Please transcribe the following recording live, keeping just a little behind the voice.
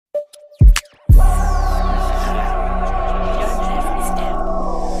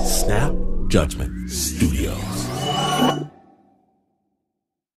Snap Judgment Studios.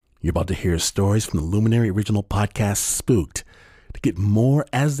 You're about to hear stories from the Luminary original podcast Spooked. To get more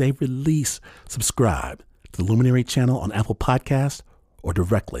as they release, subscribe to the Luminary channel on Apple Podcasts or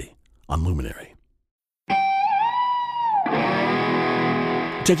directly on Luminary.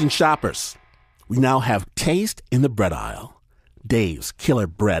 Attention shoppers, we now have taste in the bread aisle. Dave's Killer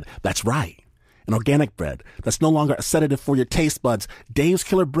Bread, that's right. An organic bread that's no longer a sedative for your taste buds. Dave's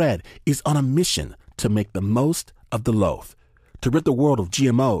Killer Bread is on a mission to make the most of the loaf, to rid the world of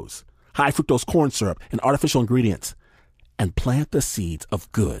GMOs, high fructose corn syrup, and artificial ingredients, and plant the seeds of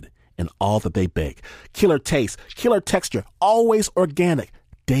good in all that they bake. Killer taste, killer texture, always organic.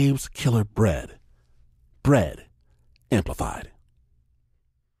 Dave's Killer Bread. Bread amplified.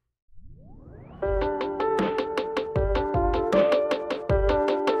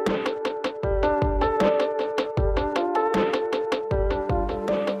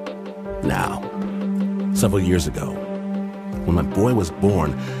 Now, several years ago, when my boy was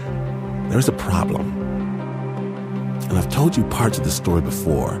born, there was a problem. And I've told you parts of this story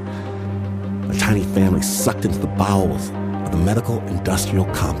before. A tiny family sucked into the bowels of the medical industrial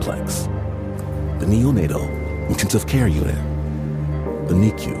complex, the neonatal intensive care unit, the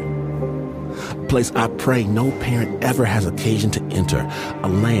NICU, a place I pray no parent ever has occasion to enter, a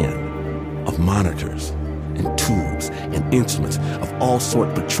land of monitors and tubes and instruments of all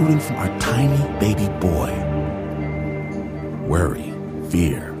sorts protruding from our tiny baby boy. Worry,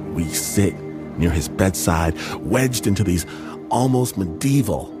 fear, we sit near his bedside, wedged into these almost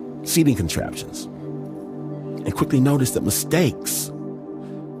medieval seating contraptions, and quickly notice that mistakes,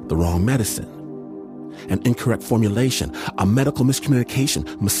 the wrong medicine, an incorrect formulation, a medical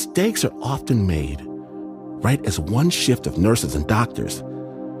miscommunication, mistakes are often made right as one shift of nurses and doctors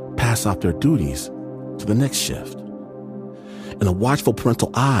pass off their duties to the next shift. And a watchful parental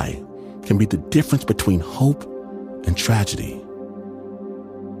eye can be the difference between hope and tragedy.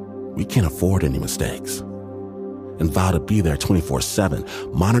 We can't afford any mistakes and vow to be there 24/7,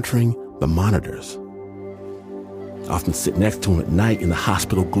 monitoring the monitors. I often sit next to him at night in the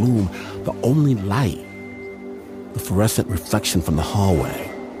hospital gloom, the only light, the fluorescent reflection from the hallway,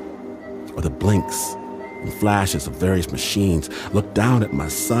 or the blinks and flashes of various machines. Look down at my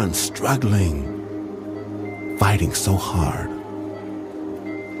son struggling, fighting so hard,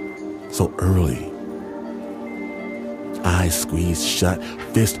 so early. Eyes squeezed shut,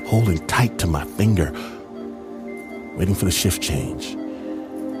 fist holding tight to my finger, waiting for the shift change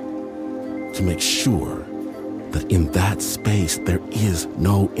to make sure that in that space there is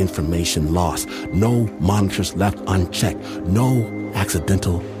no information lost, no monitors left unchecked, no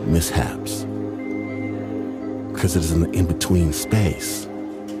accidental mishaps. Because it is in the in-between space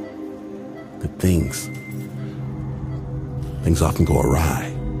that things often go awry.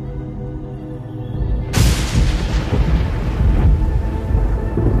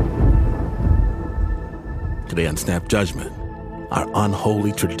 Today on Snap Judgment, our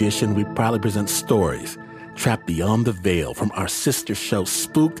unholy tradition, we proudly present stories trapped beyond the veil from our sister show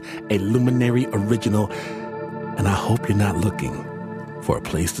Spooked, a Luminary original. And I hope you're not looking for a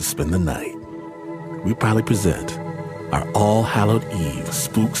place to spend the night. We proudly present our All Hallowed Eve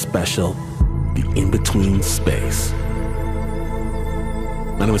Spook Special, The In-Between Space.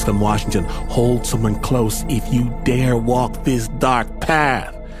 My name is Clem Washington. Hold someone close if you dare walk this dark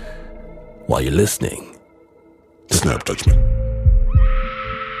path while you're listening to Snap Judgment.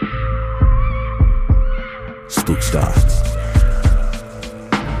 Spook starts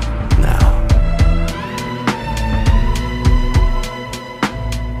now.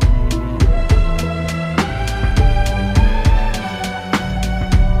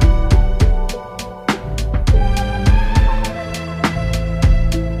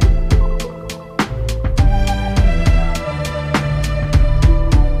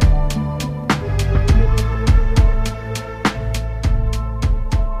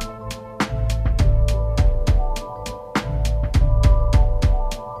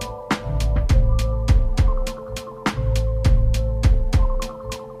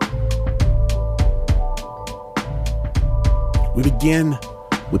 We begin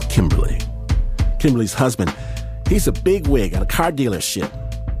with Kimberly. Kimberly's husband, he's a big wig at a car dealership.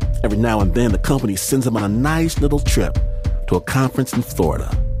 Every now and then, the company sends him on a nice little trip to a conference in Florida.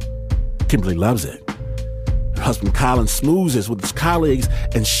 Kimberly loves it. Her husband Colin smoozes with his colleagues,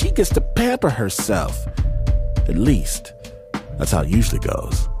 and she gets to pamper herself. At least, that's how it usually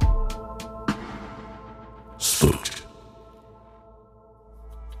goes. Spooked.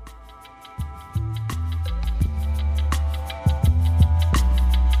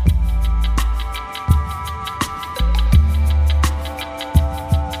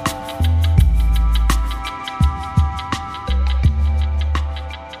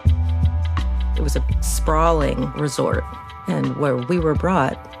 sprawling resort. And where we were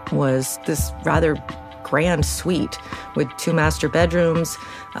brought was this rather grand suite with 2 master bedrooms,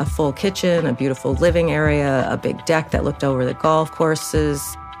 a full kitchen, a beautiful living area, a big deck that looked over the golf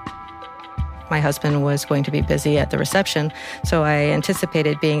courses. My husband was going to be busy at the reception, so I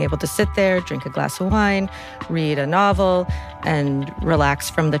anticipated being able to sit there, drink a glass of wine, read a novel, and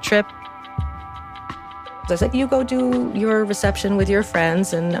relax from the trip. So I said, you go do your reception with your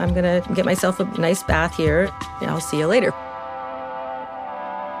friends, and I'm going to get myself a nice bath here. I'll see you later.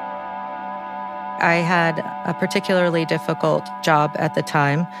 I had a particularly difficult job at the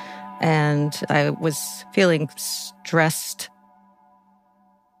time, and I was feeling stressed.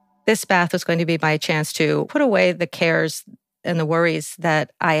 This bath was going to be my chance to put away the cares and the worries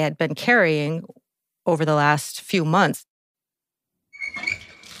that I had been carrying over the last few months.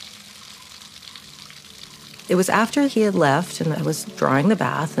 It was after he had left and I was drawing the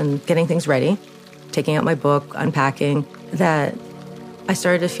bath and getting things ready, taking out my book, unpacking, that I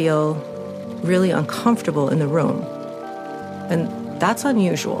started to feel really uncomfortable in the room. And that's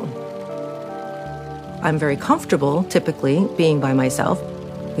unusual. I'm very comfortable, typically, being by myself.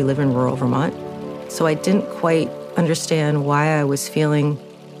 We live in rural Vermont. So I didn't quite understand why I was feeling,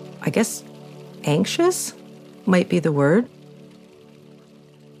 I guess, anxious might be the word.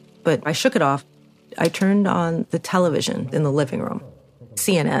 But I shook it off. I turned on the television in the living room,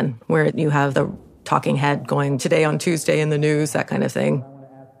 CNN, where you have the talking head going, today on Tuesday in the news, that kind of thing.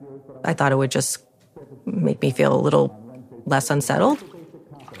 I thought it would just make me feel a little less unsettled.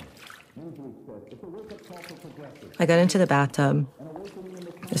 I got into the bathtub.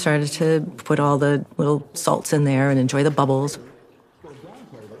 I started to put all the little salts in there and enjoy the bubbles.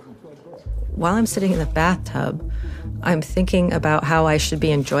 While I'm sitting in the bathtub, I'm thinking about how I should be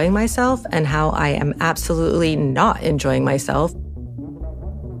enjoying myself and how I am absolutely not enjoying myself.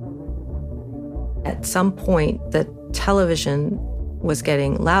 At some point, the television was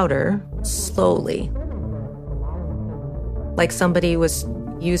getting louder, slowly. Like somebody was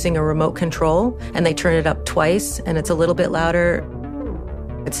using a remote control and they turn it up twice and it's a little bit louder.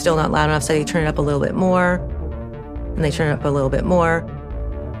 It's still not loud enough, so they turn it up a little bit more, and they turn it up a little bit more.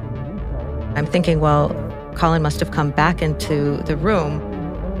 I'm thinking, well, Colin must have come back into the room.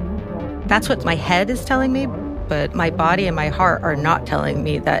 That's what my head is telling me, but my body and my heart are not telling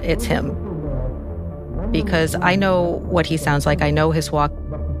me that it's him. Because I know what he sounds like. I know his walk.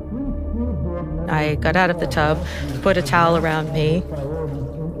 I got out of the tub, put a towel around me,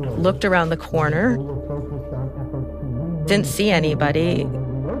 looked around the corner, didn't see anybody,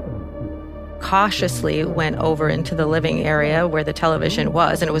 cautiously went over into the living area where the television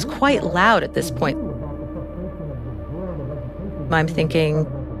was, and it was quite loud at this point. I'm thinking,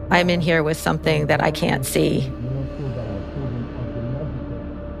 I'm in here with something that I can't see.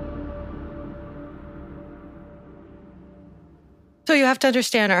 So you have to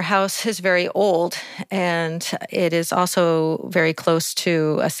understand our house is very old, and it is also very close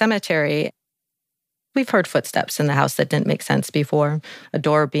to a cemetery. We've heard footsteps in the house that didn't make sense before, a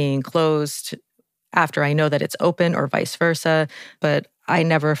door being closed after I know that it's open or vice versa, but I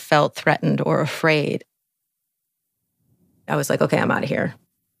never felt threatened or afraid. I was like, okay, I'm out of here.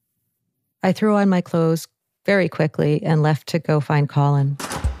 I threw on my clothes very quickly and left to go find Colin.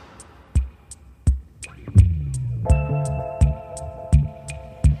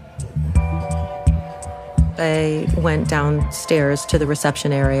 I went downstairs to the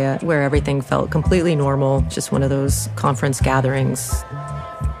reception area where everything felt completely normal, just one of those conference gatherings.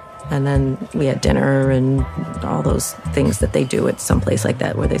 And then we had dinner and all those things that they do at some place like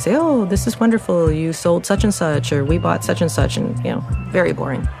that where they say, oh, this is wonderful, you sold such and such, or we bought such and such, and, very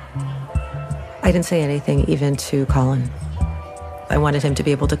boring. I didn't say anything even to Colin. I wanted him to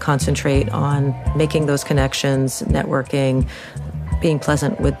be able to concentrate on making those connections, networking, being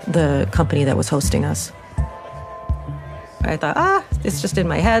pleasant with the company that was hosting us. I thought, it's just in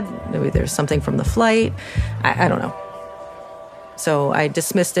my head. Maybe there's something from the flight. I don't know. So I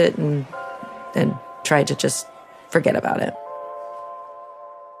dismissed it and tried to just forget about it.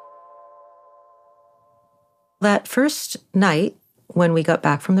 That first night, when we got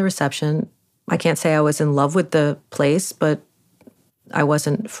back from the reception, I can't say I was in love with the place, but I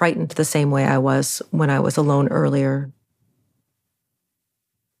wasn't frightened the same way I was when I was alone earlier.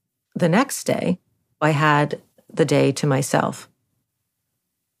 The next day, I had the day to myself.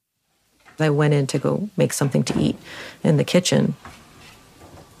 I went in to go make something to eat in the kitchen.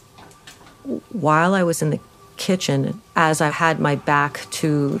 While I was in the kitchen, as I had my back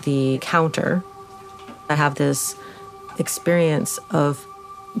to the counter, I have this experience of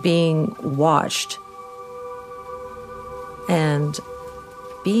being watched, and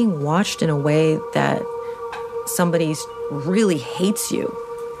being watched in a way that somebody really hates you.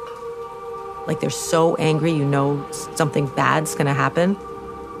 Like they're so angry, you know something bad's gonna happen.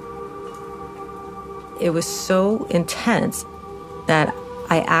 It was so intense that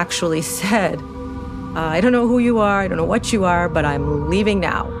I actually said, I don't know who you are, I don't know what you are, but I'm leaving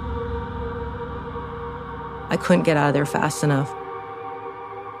now. I couldn't get out of there fast enough.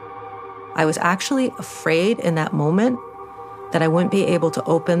 I was actually afraid in that moment that I wouldn't be able to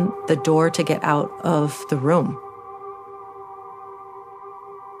open the door to get out of the room.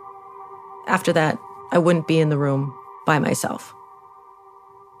 After that, I wouldn't be in the room by myself.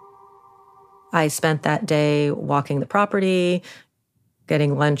 I spent that day walking the property,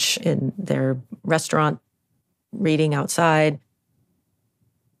 getting lunch in their restaurant, reading outside.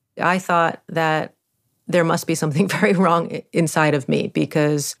 I thought that there must be something very wrong inside of me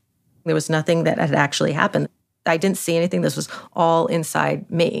because there was nothing that had actually happened. I didn't see anything. This was all inside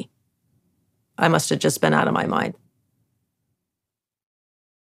me. I must have just been out of my mind.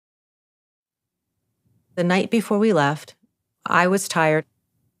 The night before we left, I was tired.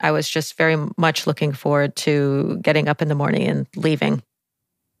 I was just very much looking forward to getting up in the morning and leaving.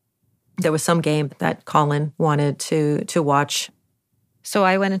 There was some game that Colin wanted to watch. So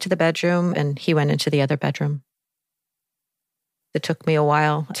I went into the bedroom and he went into the other bedroom. It took me a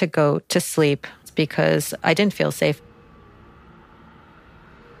while to go to sleep because I didn't feel safe.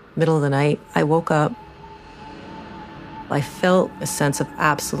 Middle of the night, I woke up. I felt a sense of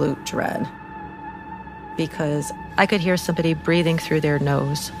absolute dread because I could hear somebody breathing through their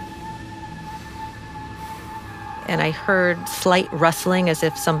nose. And I heard slight rustling as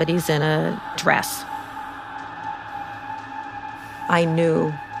if somebody's in a dress. I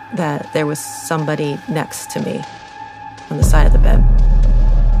knew that there was somebody next to me on the side of the bed.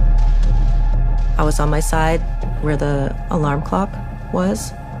 I was on my side where the alarm clock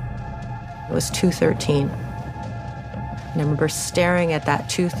was. It was 2:13. And I remember staring at that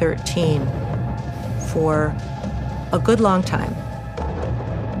 2:13 for a good long time.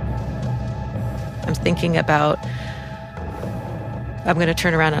 I'm thinking about, I'm going to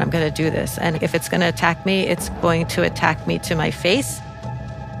turn around and I'm going to do this. And if it's going to attack me, it's going to attack me to my face.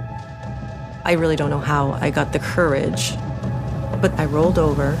 I really don't know how I got the courage, but I rolled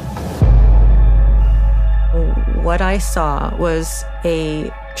over. What I saw was a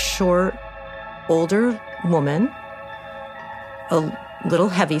short, older woman, a little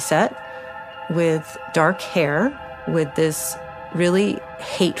heavyset, with dark hair, with this really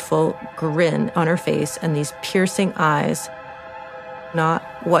hateful grin on her face and these piercing eyes. Not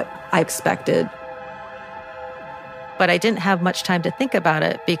what I expected. But I didn't have much time to think about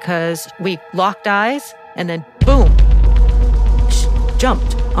it because we locked eyes and then boom, she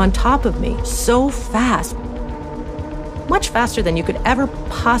jumped on top of me so fast. Much faster than you could ever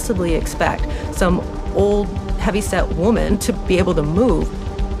possibly expect some old heavyset woman to be able to move.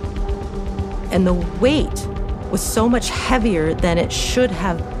 And the weight was so much heavier than it should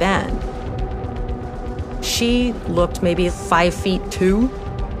have been. She looked maybe 5'2".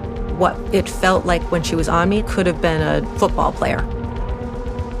 What it felt like when she was on me could have been a football player.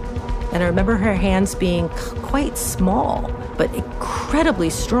 And I remember her hands being quite small, but incredibly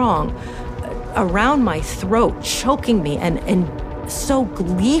strong, around my throat, choking me, and so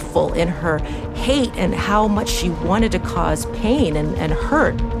gleeful in her hate and how much she wanted to cause pain and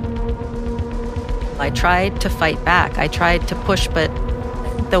hurt. I tried to fight back. I tried to push, but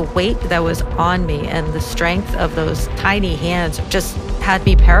the weight that was on me and the strength of those tiny hands just had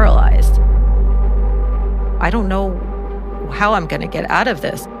me paralyzed. I don't know how I'm going to get out of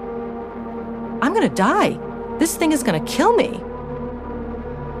this. I'm going to die. This thing is going to kill me.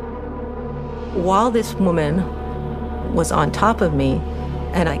 While this woman was on top of me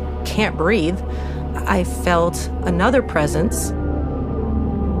and I can't breathe, I felt another presence.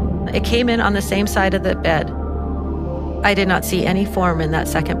 It came in on the same side of the bed. I did not see any form in that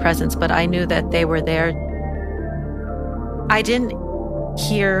second presence, but I knew that they were there. I didn't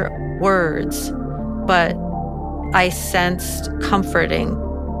hear words, but I sensed comforting.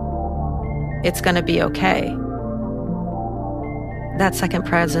 It's going to be okay. That second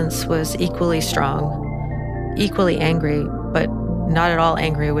presence was equally strong, equally angry, but not at all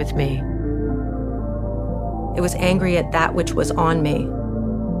angry with me. It was angry at that which was on me.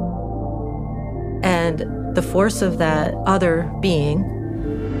 And the force of that other being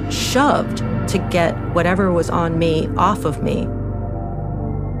shoved to get whatever was on me off of me.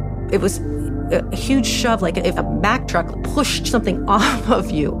 It was a huge shove, like if a Mack truck pushed something off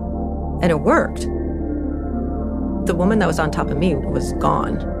of you, and it worked. The woman that was on top of me was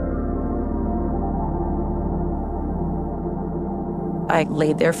gone. I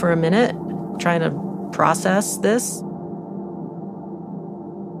laid there for a minute, trying to process this.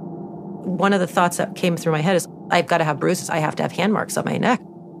 One of the thoughts that came through my head is, I've got to have bruises. I have to have hand marks on my neck.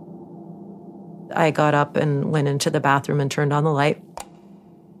 I got up and went into the bathroom and turned on the light.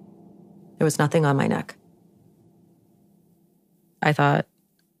 There was nothing on my neck. I thought,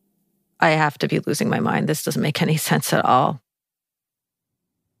 I have to be losing my mind. This doesn't make any sense at all.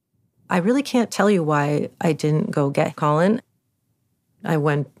 I really can't tell you why I didn't go get Colin. I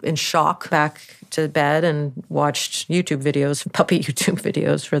went in shock back to bed and watched YouTube videos, puppy YouTube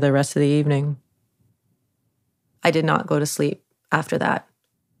videos for the rest of the evening. I did not go to sleep after that.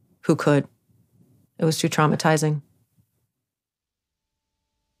 Who could? It was too traumatizing.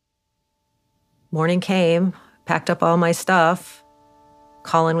 Morning came, packed up all my stuff.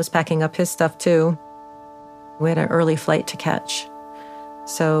 Colin was packing up his stuff too. We had an early flight to catch.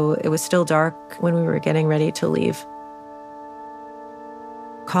 So it was still dark when we were getting ready to leave.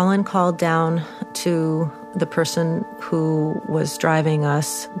 Colin called down to the person who was driving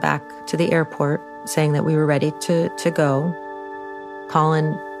us back to the airport, saying that we were ready to go.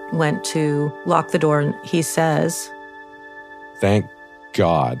 Colin went to lock the door, and he says, "Thank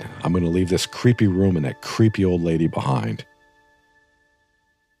God, I'm going to leave this creepy room and that creepy old lady behind."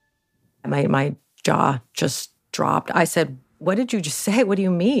 My jaw just dropped. I said, "What did you just say? What do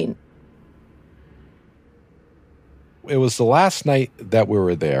you mean?" It was the last night that we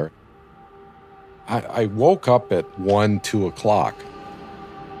were there. I woke up at 1, 2 o'clock.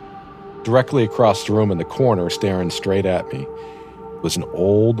 Directly across the room in the corner, staring straight at me, was an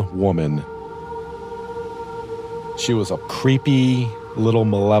old woman. She was a creepy, little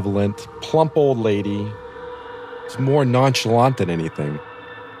malevolent, plump old lady. It's more nonchalant than anything.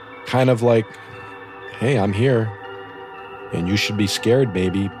 Kind of like, "Hey, I'm here, and you should be scared,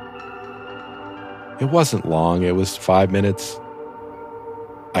 maybe." It wasn't long. It was 5 minutes.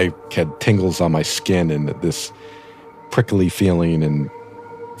 I had tingles on my skin and this prickly feeling, and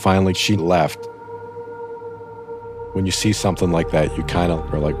finally she left. When you see something like that, you kind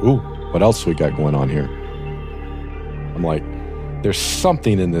of are like, "Ooh, what else we got going on here?" I'm like, there's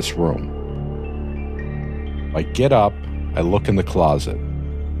something in this room. I get up, I look in the closet.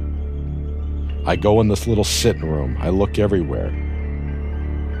 I go in this little sitting room. I look everywhere.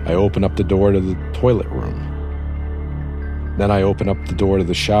 I open up the door to the toilet room. Then I open up the door to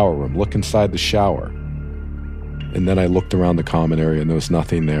the shower room, look inside the shower. And then I looked around the common area and there was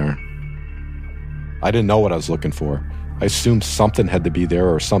nothing there. I didn't know what I was looking for. I assumed something had to be there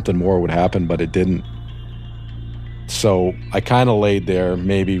or something more would happen, but it didn't. So I kind of laid there,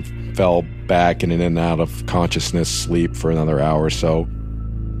 maybe fell back in and out of consciousness, sleep for another hour or so.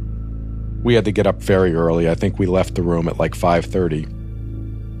 We had to get up very early. I think we left the room at like 5:30.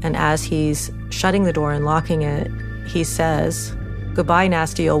 And as he's shutting the door and locking it, he says, "Goodbye,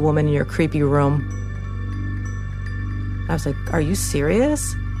 nasty old woman in your creepy room." I was like, "Are you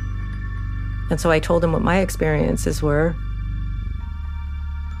serious?" And so I told him what my experiences were.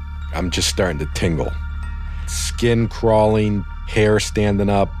 I'm just starting to tingle. Skin crawling, hair standing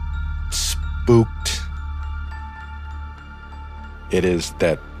up, spooked. It is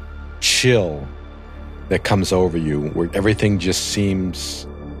that chill that comes over you where everything just seems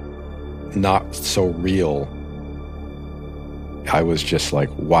not so real. I was just like,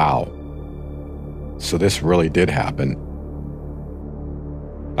 wow. So this really did happen.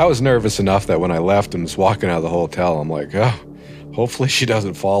 I was nervous enough that when I left and was walking out of the hotel, I'm like, oh, hopefully she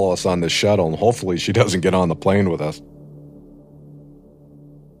doesn't follow us on this shuttle, and hopefully she doesn't get on the plane with us.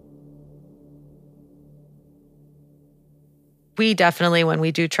 We definitely, when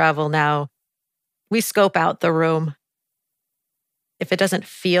we do travel now, we scope out the room. If it doesn't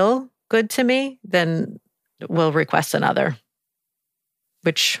feel good to me, then we'll request another,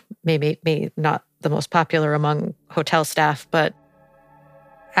 which may make me not the most popular among hotel staff, but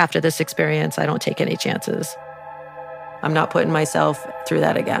after this experience, I don't take any chances. I'm not putting myself through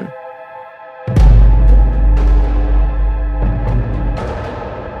that again.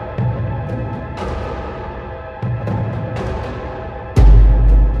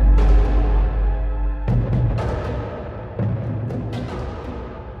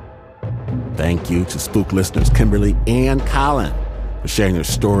 Thank you to Spooked listeners Kimberly and Colin for sharing their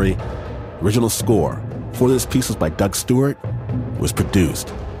story. Original score for this piece was by Doug Stuart. It was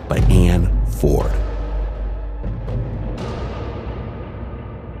produced by Ann Ford.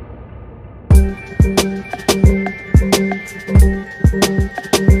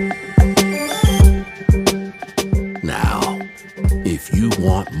 Now, if you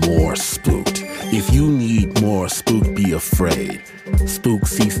want more Spooked, if you need more Spooked, be afraid. Spooked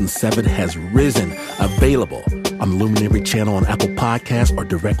Season 7 has risen, available on Luminary channel on Apple Podcasts or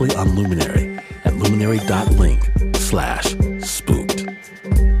directly on Luminary. at luminary.link/spooked.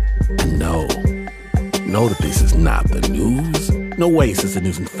 And know that this is not the news. No way this is the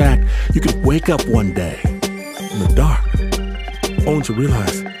news. In fact, you could wake up one day in the dark only to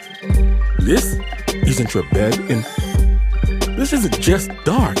realize this isn't your bed and this isn't just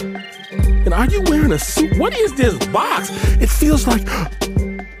dark. And are you wearing a suit? What is this box? It feels like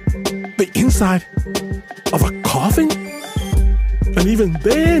the inside of a coffin. And even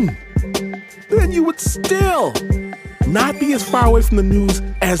then you would still not be as far away from the news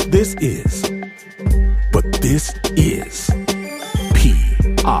as this is. But this is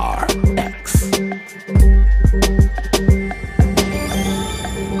PRX.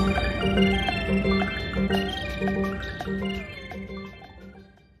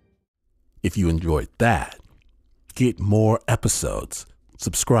 If you enjoyed that, get more episodes.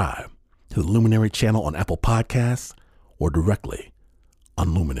 Subscribe to the Luminary channel on Apple Podcasts or directly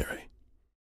on Luminary.